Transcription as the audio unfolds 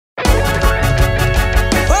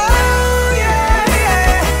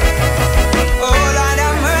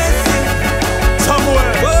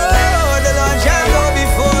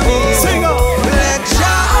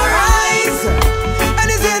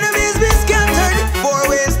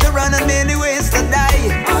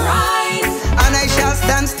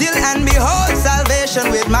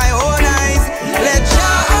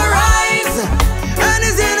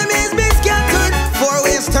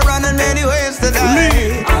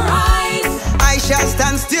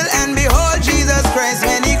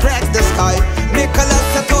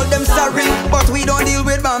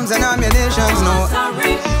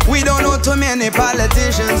too many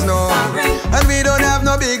politicians, no. And we don't have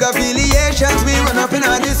no big affiliations. We run up in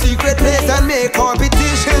on the secret place and make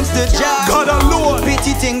competitions to JAH. God alone.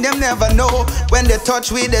 Pity thing them never know. When they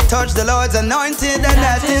touch we, they touch the Lord's anointed, and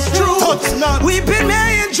that is true. We've been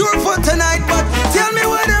married sure for tonight, but tell me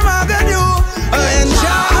what am I gonna do? And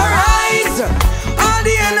JAH arise. All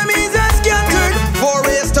the enemies are scattered. 4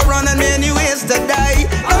 ways to run and many ways to die.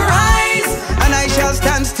 Arise, and I shall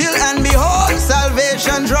stand still and behold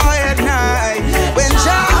salvation draweth nigh. When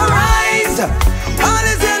JAH arise, all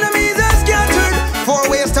his enemies are scattered. 4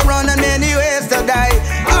 ways to run and many ways to die.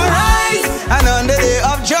 Arise, and on the day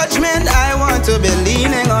of judgment I want to be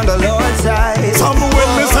leaning on the Lord's side. Samuel,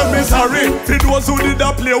 me say me sorry for those who did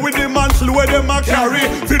a play with the mantle where them a carry.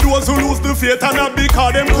 For those who lose the faith and a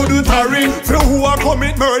because them couldn't tarry. For who a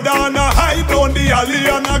commit murder and a hide down the alley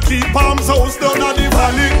and a keep arms house down at the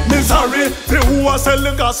valley. Me sorry for who a sell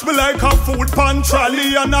the gospel like a food pan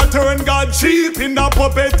trolley and a turn God cheap in a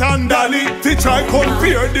puppet and dolly. To try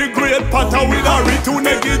compare the great potter with Harry, too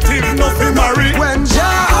negative, nothing marry. When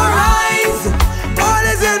JAH arise, all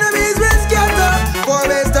his enemies will scatter. 4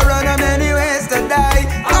 ways to run and many ways to die.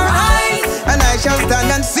 Arise, and I shall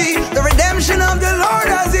stand and see the redemption of the Lord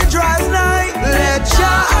as it draws nigh. Let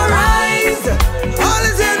JAH arise, all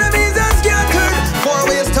his enemies are scattered. 4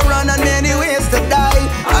 ways to run and many ways to die.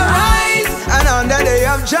 Arise, and on the day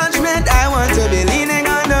of judgment I want to be leaning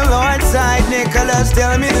on the Lord's side. Nicholas,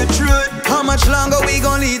 tell me the truth. How much longer we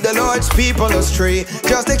gon' lead the Lord's people astray?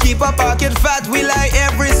 Just to keep our pocket fat, we lie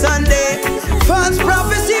every Sunday. False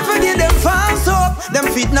prophecy, forget them false hope. Them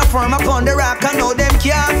feet not firm upon the rock, I know them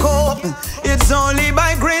can't cope. It's only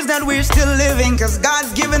by grace that we're still living, cause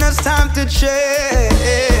God's given us time to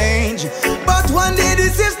change. But one day the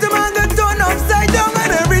system will get turned upside down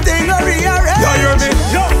and everything will rearrange. You hear me?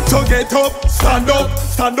 Yo, so get up, stand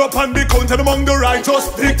up and be counted among the righteous,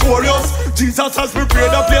 victorious. Jesus has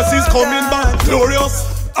prepared a place, he's coming back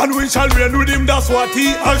glorious. And we shall reign with him, that's what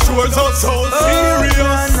he assures us. So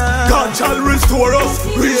serious, God shall restore us.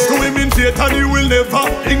 Reach to him in faith and he will never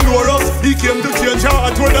ignore us. He came to change your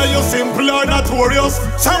heart, whether you're simple or notorious.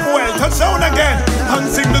 Samuel, touch down again and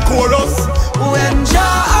sing the chorus. When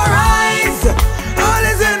JAH